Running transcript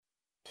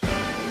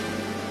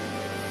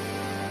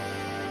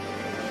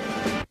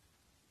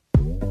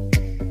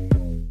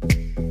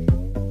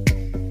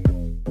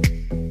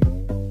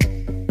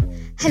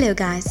Hello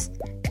guys,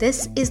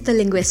 this is the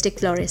linguistic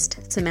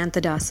florist, Samantha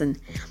Darsen.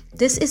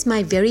 This is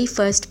my very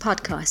first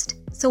podcast,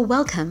 so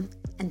welcome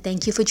and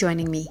thank you for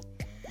joining me.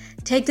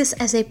 Take this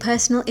as a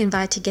personal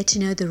invite to get to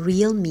know the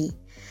real me.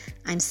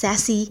 I'm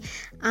sassy,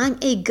 I'm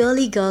a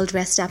girly girl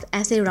dressed up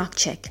as a rock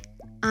chick.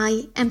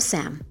 I am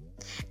Sam.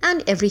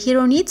 And every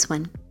hero needs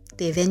one.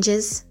 The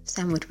Avengers,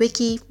 Sam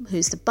Witwicky,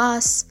 who's the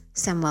boss,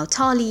 Samwell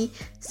Tarly,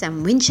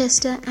 Sam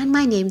Winchester, and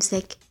my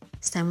namesake,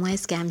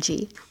 Samwise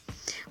Gamgee.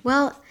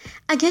 Well,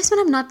 I guess when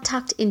I'm not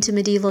tucked into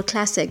medieval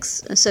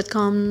classics,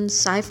 sitcoms,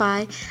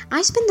 sci-fi,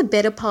 I spend the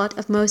better part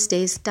of most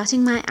days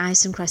dotting my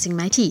I's and crossing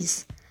my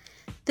T's.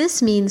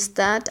 This means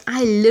that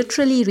I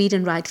literally read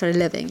and write for a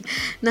living.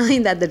 Now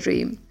ain't that the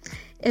dream?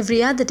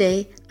 Every other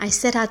day, I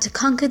set out to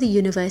conquer the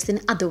universe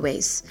in other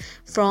ways.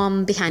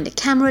 From behind a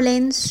camera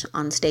lens,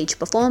 on stage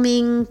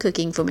performing,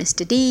 cooking for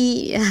Mr.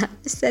 D, I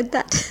said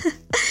that,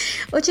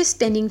 or just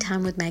spending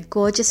time with my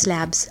gorgeous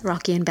labs,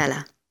 Rocky and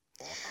Bella.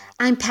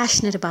 I'm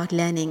passionate about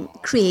learning,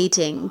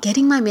 creating,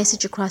 getting my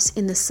message across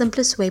in the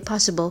simplest way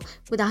possible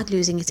without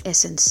losing its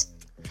essence.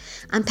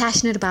 I'm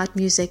passionate about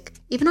music,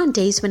 even on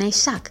days when I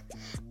suck.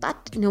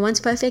 But no one's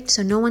perfect,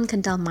 so no one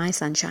can dull my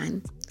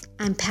sunshine.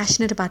 I'm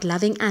passionate about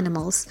loving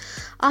animals.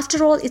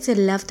 After all, it's a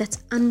love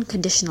that's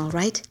unconditional,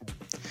 right?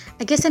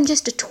 I guess I'm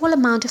just a tall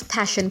amount of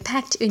passion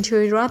packed into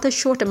a rather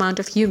short amount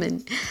of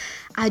human.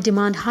 I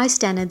demand high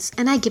standards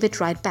and I give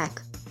it right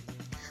back.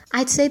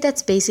 I'd say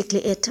that's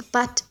basically it,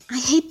 but I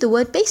hate the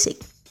word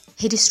basic.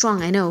 Hate is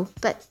strong, I know,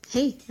 but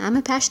hey, I'm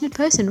a passionate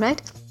person, right?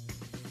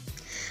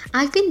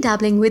 I've been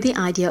dabbling with the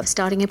idea of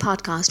starting a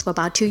podcast for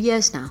about 2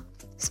 years now,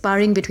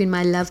 sparring between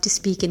my love to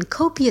speak in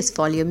copious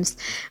volumes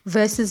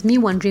versus me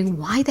wondering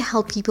why the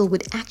hell people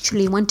would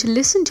actually want to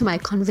listen to my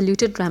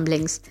convoluted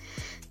ramblings.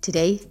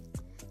 Today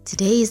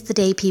is the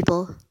day,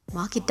 people.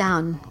 Mark it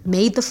down.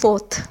 May the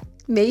 4th.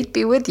 May it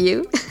be with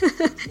you.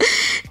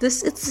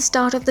 This is the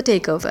start of the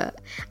takeover.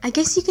 I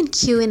guess you can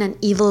cue in an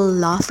evil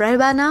laugh right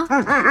about now.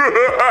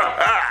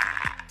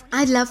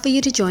 I'd love for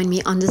you to join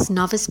me on this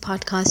novice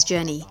podcast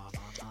journey.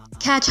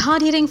 Catch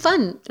hard-hitting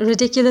fun,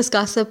 ridiculous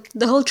gossip,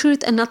 the whole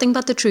truth and nothing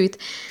but the truth.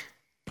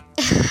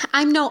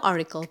 I'm no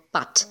oracle,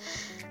 but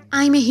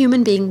I'm a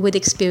human being with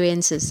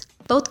experiences,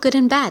 both good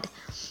and bad.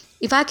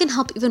 If I can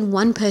help even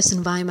one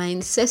person via my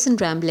incessant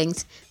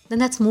ramblings, then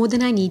that's more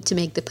than I need to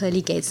make the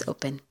pearly gates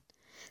open.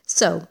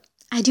 So,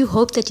 I do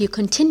hope that you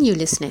continue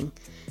listening,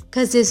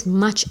 because there's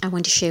much I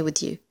want to share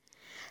with you.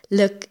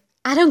 Look,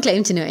 I don't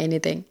claim to know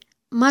anything.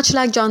 Much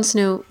like Jon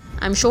Snow,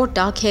 I'm short,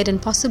 dark-haired, and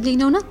possibly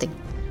know nothing.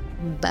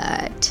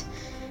 But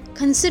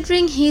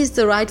considering he is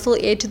the rightful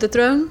heir to the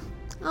throne,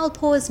 I'll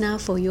pause now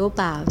for your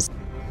bows.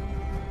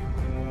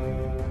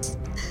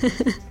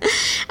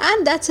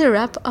 And that's a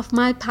wrap of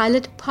my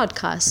pilot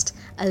podcast,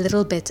 a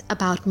little bit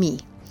about me.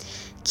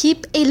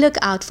 Keep a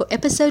lookout for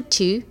episode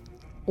 2,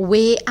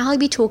 where I'll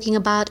be talking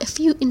about a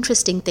few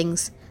interesting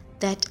things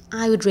that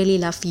I would really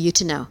love for you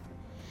to know.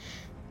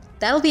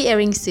 That'll be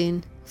airing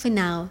soon. For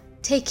now,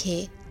 take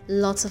care.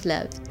 Lots of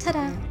love.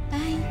 Ta-da!